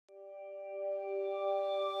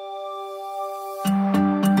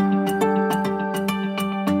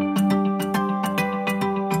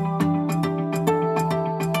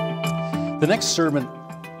The next servant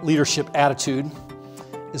leadership attitude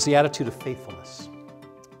is the attitude of faithfulness.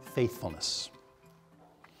 Faithfulness.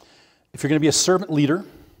 If you're going to be a servant leader,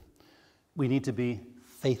 we need to be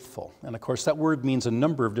faithful. And of course, that word means a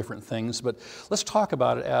number of different things, but let's talk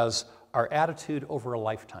about it as our attitude over a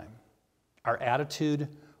lifetime. Our attitude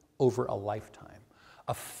over a lifetime.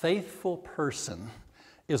 A faithful person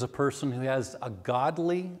is a person who has a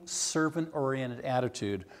godly, servant-oriented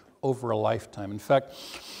attitude over a lifetime. In fact,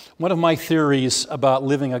 one of my theories about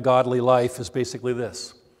living a godly life is basically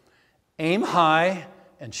this: aim high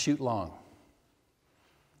and shoot long.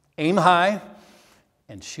 Aim high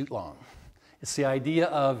and shoot long. It's the idea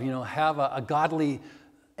of, have a godly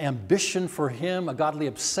ambition for Him, a godly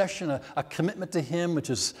obsession, a commitment to Him,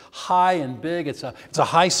 which is high and big. It's a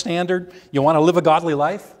high standard. You want to live a godly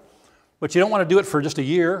life, but you don't want to do it for just a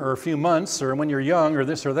year or a few months or when you're young or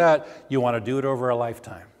this or that. You want to do it over a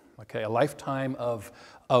lifetime, okay? A lifetime of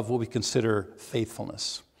what we consider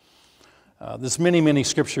faithfulness. There's many, many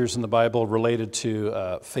scriptures in the Bible related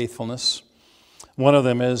to faithfulness. One of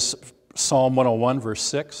them is Psalm 101, verse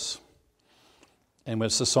 6. And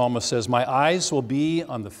which the psalmist says, "My eyes will be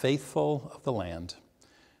on the faithful of the land,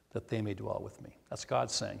 that they may dwell with me." That's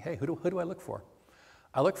God saying, hey, who do I look for?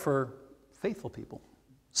 I look for faithful people,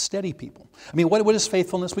 steady people. I mean, what is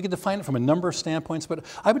faithfulness? We can define it from a number of standpoints, but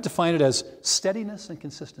I would define it as steadiness and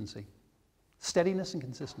consistency. Steadiness and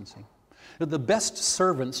consistency. The best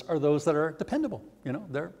servants are those that are dependable.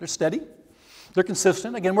 They're steady. They're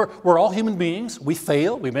consistent. Again, we're all human beings. We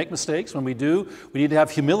fail. We make mistakes. When we do, we need to have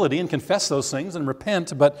humility and confess those things and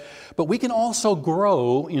repent. But we can also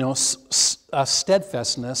grow, a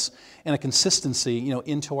steadfastness and a consistency,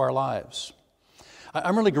 into our lives.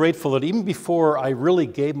 I'm really grateful that even before I really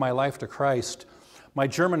gave my life to Christ, my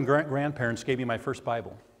German grandparents gave me my first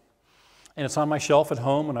Bible. And it's on my shelf at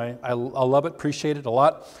home, and I love it, appreciate it a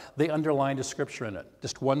lot. They underlined a scripture in it,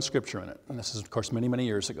 just one scripture in it. And this is, of course, many, many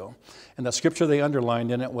years ago. And that scripture they underlined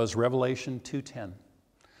in it was Revelation 2:10.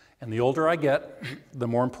 And the older I get, the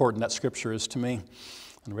more important that scripture is to me.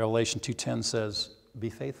 And Revelation 2:10 says, "Be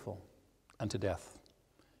faithful unto death,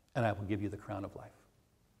 and I will give you the crown of life."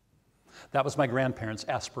 That was my grandparents'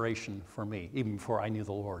 aspiration for me, even before I knew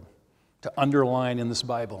the Lord, to underline in this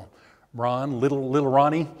Bible, little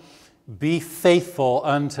Ronnie, be faithful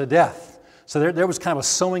unto death. So there was kind of a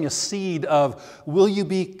sowing a seed of, will you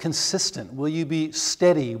be consistent? Will you be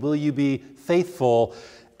steady? Will you be faithful?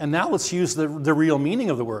 And now let's use the real meaning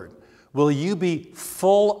of the word. Will you be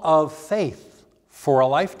full of faith for a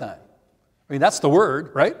lifetime? I mean, that's the word,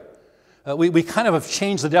 right? We kind of have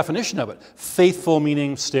changed the definition of it. Faithful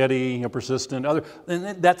meaning steady, persistent,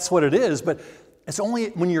 and that's what it is, but it's only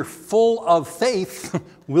when you're full of faith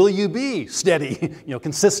will you be steady,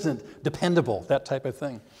 consistent, dependable, that type of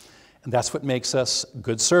thing. And that's what makes us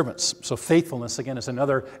good servants. So faithfulness, again, is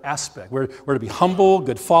another aspect. We're to be humble,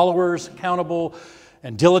 good followers, accountable,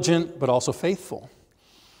 and diligent, but also faithful.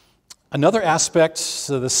 Another aspect,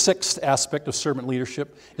 so the sixth aspect of servant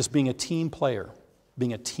leadership, is being a team player.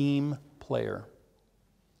 Being a team player.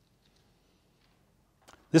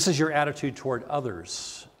 This is your attitude toward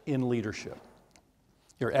others in leadership.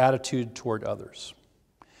 Your attitude toward others.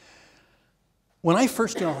 When I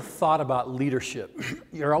first thought about leadership,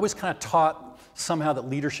 you're always kind of taught somehow that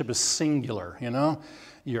leadership is singular,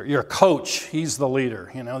 Your coach, he's the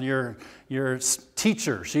leader. Your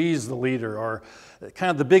teacher, she's the leader. Or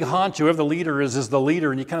kind of the big honcho, whoever the leader is the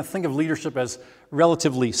leader. And you kind of think of leadership as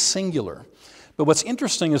relatively singular. But what's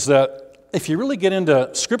interesting is that if you really get into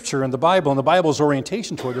Scripture and the Bible's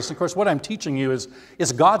orientation toward this, and of course what I'm teaching you is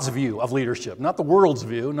God's view of leadership, not the world's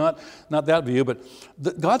view, not that view, but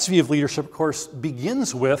God's view of leadership, of course,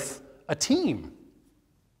 begins with a team.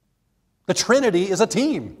 The Trinity is a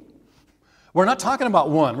team. We're not talking about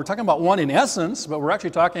one. We're talking about one in essence, but we're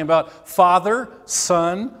actually talking about Father,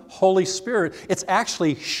 Son, Holy Spirit. It's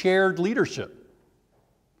actually shared leadership.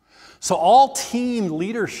 So all team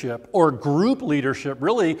leadership or group leadership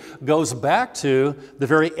really goes back to the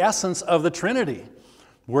very essence of the Trinity,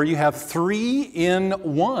 where you have three in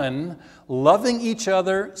one, loving each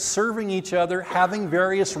other, serving each other, having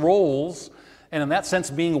various roles, and in that sense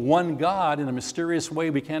being one God in a mysterious way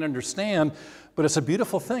we can't understand, but it's a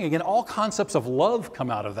beautiful thing. Again, all concepts of love come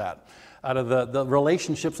out of that, out of the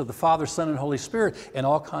relationships of the Father, Son, and Holy Spirit, and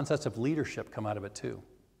all concepts of leadership come out of it too.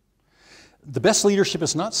 The best leadership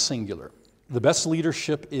is not singular. The best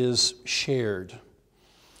leadership is shared.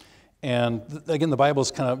 And again, the Bible is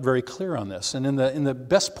kind of very clear on this. And in the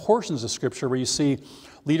best portions of Scripture where you see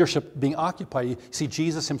leadership being occupied, you see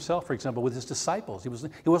Jesus himself, for example, with his disciples. He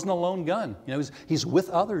wasn't a lone gun. He's with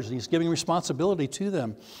others, and he's giving responsibility to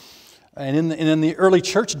them. And in the early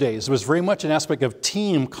church days, it was very much an aspect of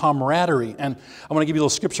team camaraderie. And I want to give you a little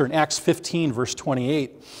scripture in Acts 15, verse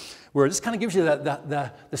 28, where this kind of gives you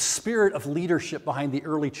the spirit of leadership behind the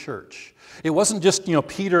early church. It wasn't just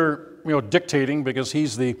Peter dictating because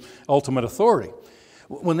he's the ultimate authority.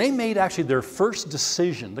 When they made actually their first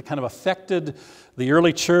decision that kind of affected the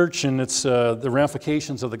early church and its the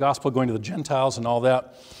ramifications of the gospel going to the Gentiles and all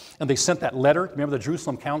that, and they sent that letter, remember the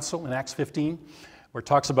Jerusalem Council in Acts 15, where it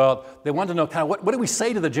talks about they wanted to know kind of what do we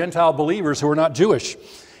say to the Gentile believers who are not Jewish?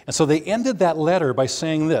 And so they ended that letter by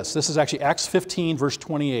saying this. This is actually Acts 15, verse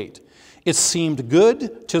 28. It seemed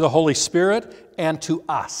good to the Holy Spirit and to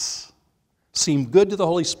us. Seemed good to the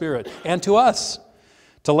Holy Spirit and to us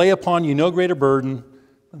to lay upon you no greater burden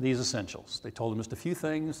than these essentials. They told them just a few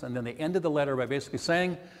things, and then they ended the letter by basically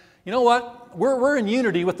saying, you know what? We're in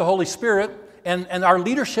unity with the Holy Spirit, and our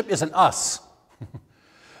leadership is in us.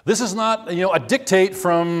 This is not, a dictate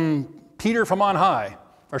from Peter from on high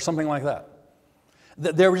or something like that.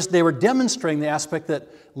 They were demonstrating the aspect that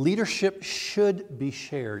leadership should be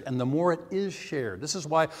shared, and the more it is shared. This is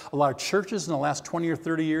why a lot of churches in the last 20 or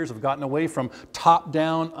 30 years have gotten away from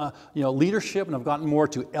top-down leadership and have gotten more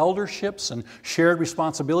to elderships and shared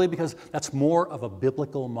responsibility, because that's more of a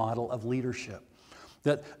biblical model of leadership.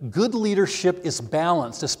 That good leadership is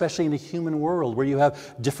balanced, especially in the human world where you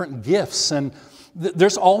have different gifts, and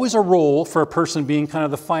there's always a role for a person being kind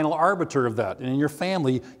of the final arbiter of that. And in your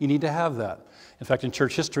family, you need to have that. In fact, in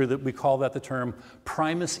church history, we call that the term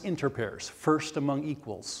primus inter pares, first among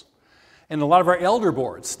equals. In a lot of our elder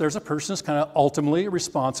boards, there's a person who's kind of ultimately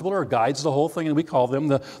responsible or guides the whole thing, and we call them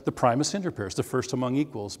the primus inter pares, the first among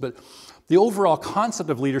equals. But the overall concept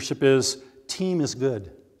of leadership is team is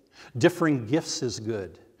good. Differing gifts is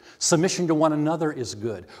good. Submission to one another is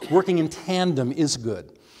good. Working in tandem is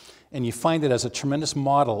good. And you find it as a tremendous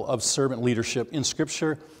model of servant leadership in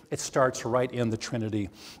Scripture. It starts right in the Trinity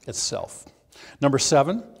itself. Number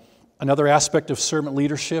 7, another aspect of servant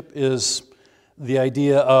leadership is the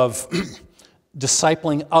idea of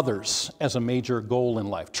discipling others as a major goal in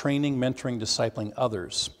life. Training, mentoring, discipling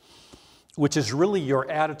others, which is really your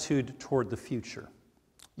attitude toward the future.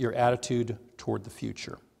 Your attitude toward the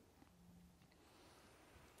future.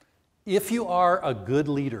 If you are a good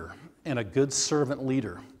leader and a good servant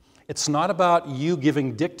leader, it's not about you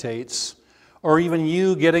giving dictates or even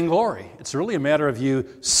you getting glory. It's really a matter of you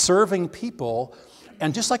serving people,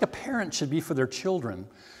 and just like a parent should be for their children,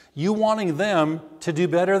 you wanting them to do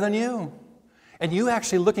better than you. And you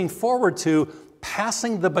actually looking forward to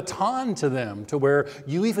passing the baton to them, to where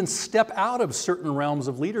you even step out of certain realms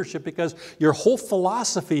of leadership because your whole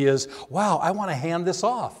philosophy is, wow, I want to hand this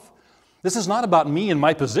off. This is not about me and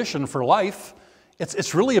my position for life.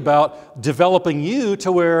 It's really about developing you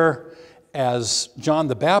to where, as John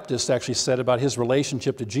the Baptist actually said about his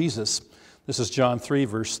relationship to Jesus, this is John 3,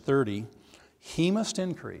 verse 30, he must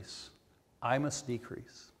increase, I must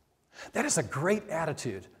decrease. That is a great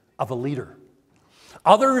attitude of a leader.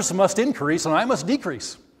 Others must increase and I must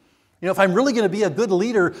decrease. If I'm really going to be a good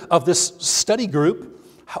leader of this study group,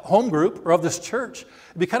 home group, or of this church,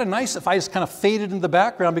 it'd be kind of nice if I just kind of faded in the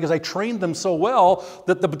background because I trained them so well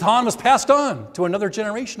that the baton was passed on to another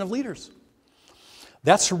generation of leaders.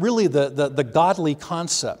 That's really the godly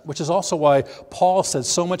concept, which is also why Paul said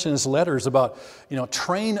so much in his letters about,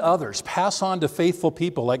 train others, pass on to faithful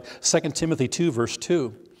people, like 2 Timothy 2, verse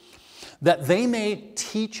 2, that they may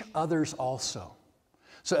teach others also.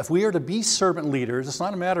 So if we are to be servant leaders, it's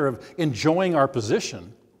not a matter of enjoying our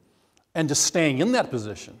position and just staying in that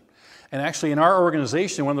position. And actually in our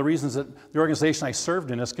organization, one of the reasons that the organization I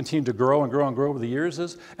served in has continued to grow and grow and grow over the years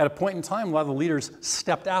is at a point in time, a lot of the leaders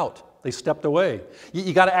stepped out. They stepped away.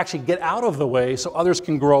 You got to actually get out of the way so others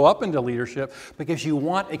can grow up into leadership, because you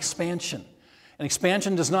want expansion. And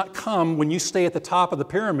expansion does not come when you stay at the top of the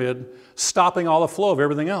pyramid, stopping all the flow of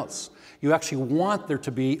everything else. You actually want there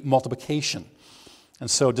to be multiplication. And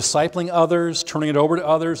so discipling others, turning it over to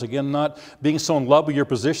others, again, not being so in love with your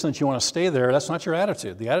position that you want to stay there, that's not your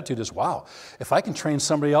attitude. The attitude is, wow, if I can train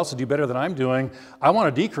somebody else to do better than I'm doing, I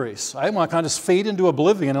want to decrease. I want to kind of just fade into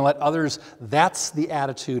oblivion and let others, that's the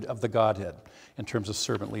attitude of the Godhead in terms of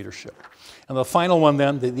servant leadership. And the final one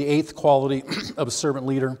then, the eighth quality of a servant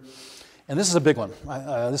leader, and this is a big one,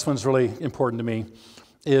 this one's really important to me,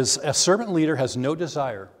 is a servant leader has no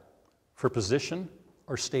desire for position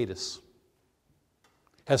or status.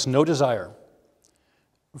 Has no desire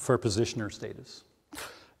for position or status.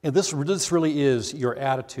 And this really is your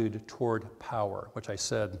attitude toward power, which I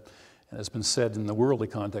said, and has been said in the worldly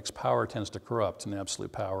context, power tends to corrupt, and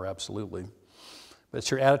absolute power, absolutely. But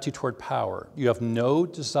it's your attitude toward power. You have no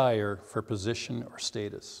desire for position or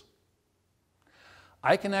status.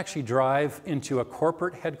 I can actually drive into a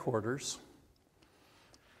corporate headquarters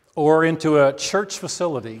or into a church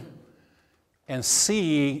facility and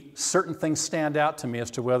see certain things stand out to me as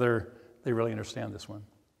to whether they really understand this one.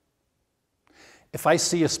 If I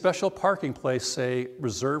see a special parking place, say,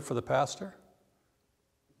 reserved for the pastor,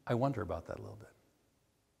 I wonder about that a little bit.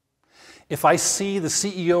 If I see the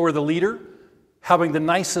CEO or the leader having the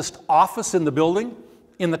nicest office in the building,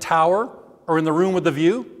 in the tower, or in the room with the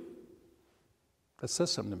view, that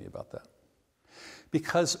says something to me about that.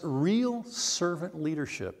 Because real servant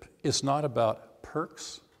leadership is not about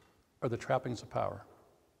perks or the trappings of power.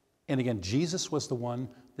 And again, Jesus was the one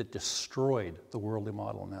that destroyed the worldly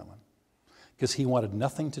model in that one, because he wanted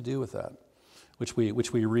nothing to do with that, which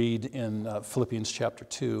we read in Philippians chapter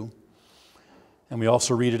 2. And we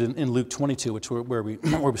also read it in Luke 22, where we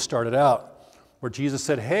started out, where Jesus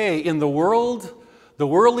said, hey, in the world, the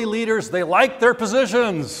worldly leaders, they like their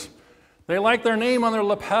positions. They like their name on their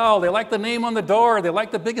lapel. They like the name on the door. They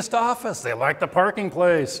like the biggest office. They like the parking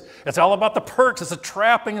place. It's all about the perks. It's the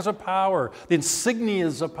trappings of power, the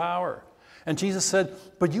insignias of power. And Jesus said,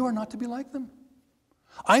 but you are not to be like them.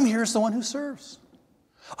 I'm here as the one who serves.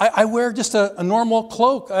 I wear just a normal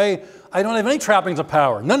cloak. I don't have any trappings of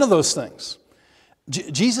power. None of those things.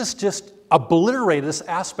 Jesus just obliterated this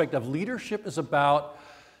aspect of leadership is about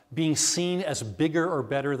being seen as bigger or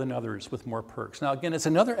better than others with more perks. Now, again, it's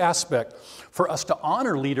another aspect for us to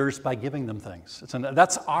honor leaders by giving them things.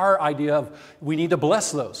 That's our idea of we need to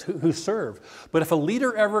bless those who serve. But if a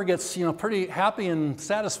leader ever gets pretty happy and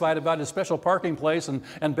satisfied about his special parking place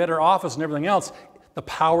and better office and everything else, the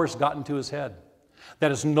power's gotten to his head.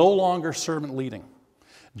 That is no longer servant leading.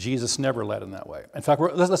 Jesus never led in that way. In fact,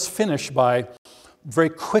 let's finish by very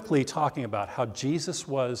quickly talking about how Jesus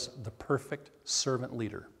was the perfect servant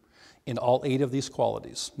leader in all 8 of these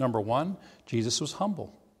qualities. Number 1, Jesus was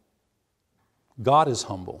humble. God is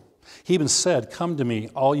humble. He even said, come to me,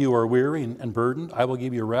 all you are weary and burdened, I will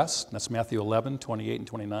give you rest. That's Matthew 11, 28 and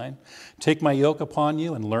 29. Take my yoke upon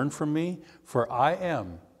you and learn from me, for I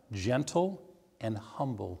am gentle and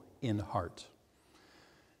humble in heart,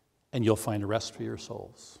 and you'll find rest for your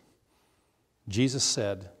souls. Jesus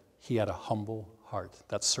said he had a humble heart.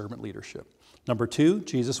 That's servant leadership. Number 2,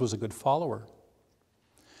 Jesus was a good follower.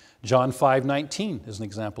 John 5:19 is an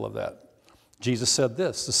example of that. Jesus said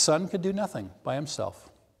this, the Son can do nothing by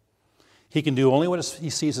himself. He can do only what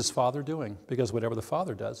he sees his Father doing, because whatever the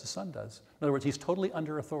Father does, the Son does. In other words, he's totally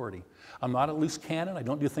under authority. I'm not a loose cannon. I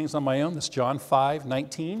don't do things on my own. That's John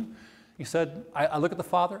 5:19. He said, I look at the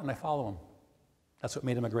Father and I follow him. That's what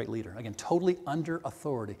made him a great leader. Again, totally under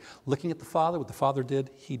authority. Looking at the Father, what the Father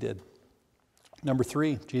did, he did. Number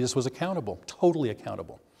 3, Jesus was accountable, totally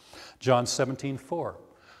accountable. John 17:4.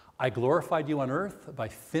 I glorified you on earth by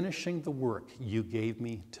finishing the work you gave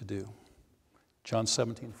me to do. John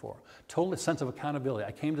 17:4. Total sense of accountability.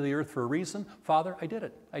 I came to the earth for a reason. Father, I did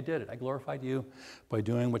it. I did it. I glorified you by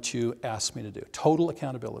doing what you asked me to do. Total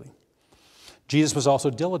accountability. Jesus was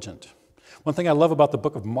also diligent. One thing I love about the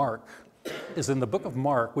book of Mark is in the book of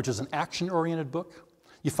Mark, which is an action-oriented book,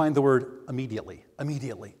 you find the word immediately,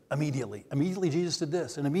 immediately, immediately. Immediately Jesus did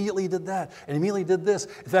this, and immediately he did that, and immediately did this.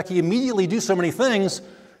 In fact, he immediately do so many things,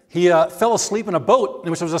 he fell asleep in a boat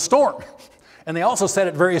in which there was a storm. And they also said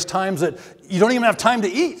at various times that you don't even have time to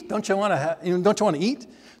eat. Don't you want to eat?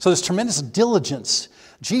 So there's tremendous diligence.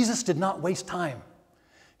 Jesus did not waste time.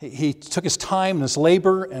 He took his time and his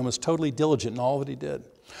labor and was totally diligent in all that he did.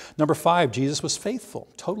 Number 5, Jesus was faithful,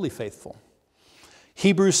 totally faithful.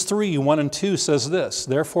 Hebrews 3:1-2 says this,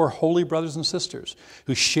 therefore, holy brothers and sisters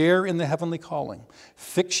who share in the heavenly calling,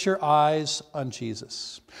 fix your eyes on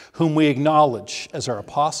Jesus, whom we acknowledge as our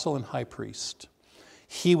apostle and high priest.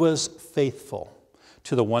 He was faithful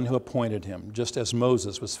to the one who appointed him, just as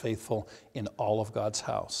Moses was faithful in all of God's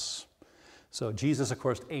house. So Jesus, of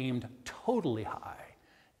course, aimed totally high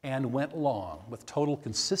and went long with total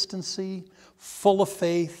consistency, full of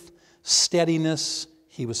faith, steadiness.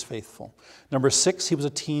 He was faithful. Number 6, he was a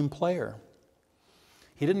team player.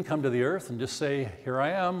 He didn't come to the earth and just say, here I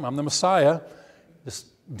am, I'm the Messiah, just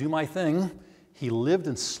do my thing. He lived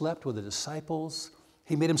and slept with the disciples.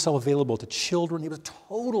 He made himself available to children. He was a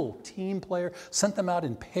total team player, sent them out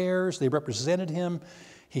in pairs. They represented him.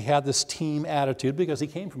 He had this team attitude because he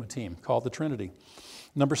came from a team called the Trinity.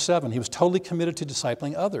 Number 7, he was totally committed to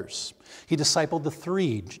discipling others. He discipled the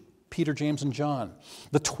 3, Peter, James, and John,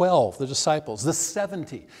 the 12, the disciples, the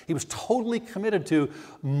 70. He was totally committed to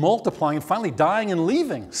multiplying and finally dying and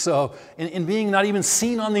leaving. So in being not even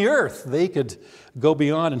seen on the earth, they could go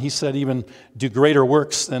beyond, and he said even do greater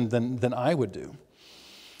works than I would do.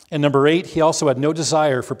 And number 8, he also had no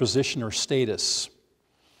desire for position or status.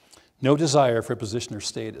 No desire for position or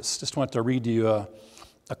status. Just want to read you a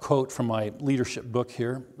quote from my leadership book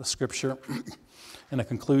here, the scripture, and a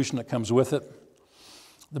conclusion that comes with it.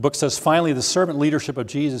 The book says, finally, the servant leadership of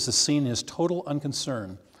Jesus is seen in his total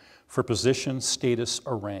unconcern for position, status,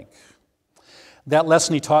 or rank. That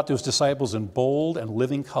lesson he taught to his disciples in bold and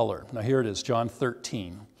living color. Now here it is, John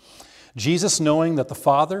 13. Jesus, knowing that the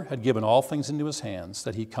Father had given all things into his hands,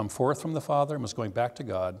 that he'd come forth from the Father and was going back to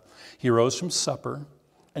God, he rose from supper,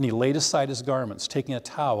 and he laid aside his garments, taking a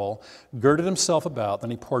towel, girded himself about,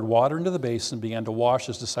 then he poured water into the basin and began to wash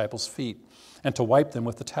his disciples' feet, and to wipe them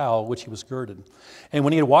with the towel which he was girded. And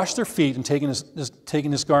when he had washed their feet and taken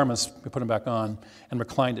his garments, he put them back on, and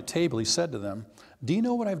reclined at table, he said to them, do you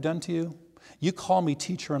know what I've done to you? You call me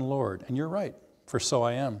teacher and Lord, and you're right, for so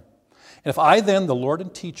I am. And if I then, the Lord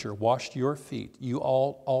and teacher, washed your feet, you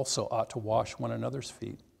all also ought to wash one another's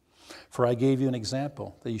feet. For I gave you an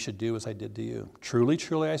example that you should do as I did to you. Truly,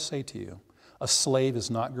 truly, I say to you, a slave is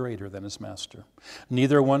not greater than his master,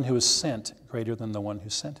 neither one who is sent greater than the one who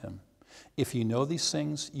sent him. If you know these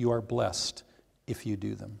things, you are blessed if you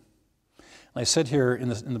do them. And I said here in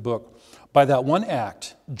the book, by that one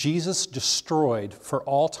act, Jesus destroyed for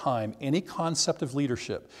all time any concept of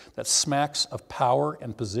leadership that smacks of power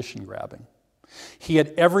and position grabbing. He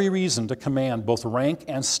had every reason to command both rank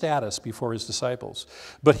and status before his disciples,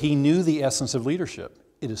 but he knew the essence of leadership.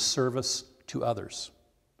 It is service to others.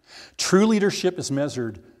 True leadership is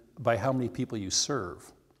measured by how many people you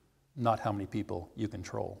serve, not how many people you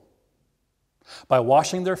control. By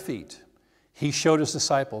washing their feet, he showed his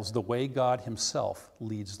disciples the way God himself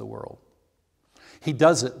leads the world. He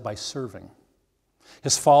does it by serving.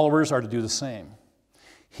 His followers are to do the same.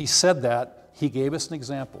 He said that, he gave us an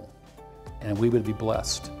example, and we would be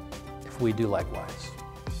blessed if we do likewise.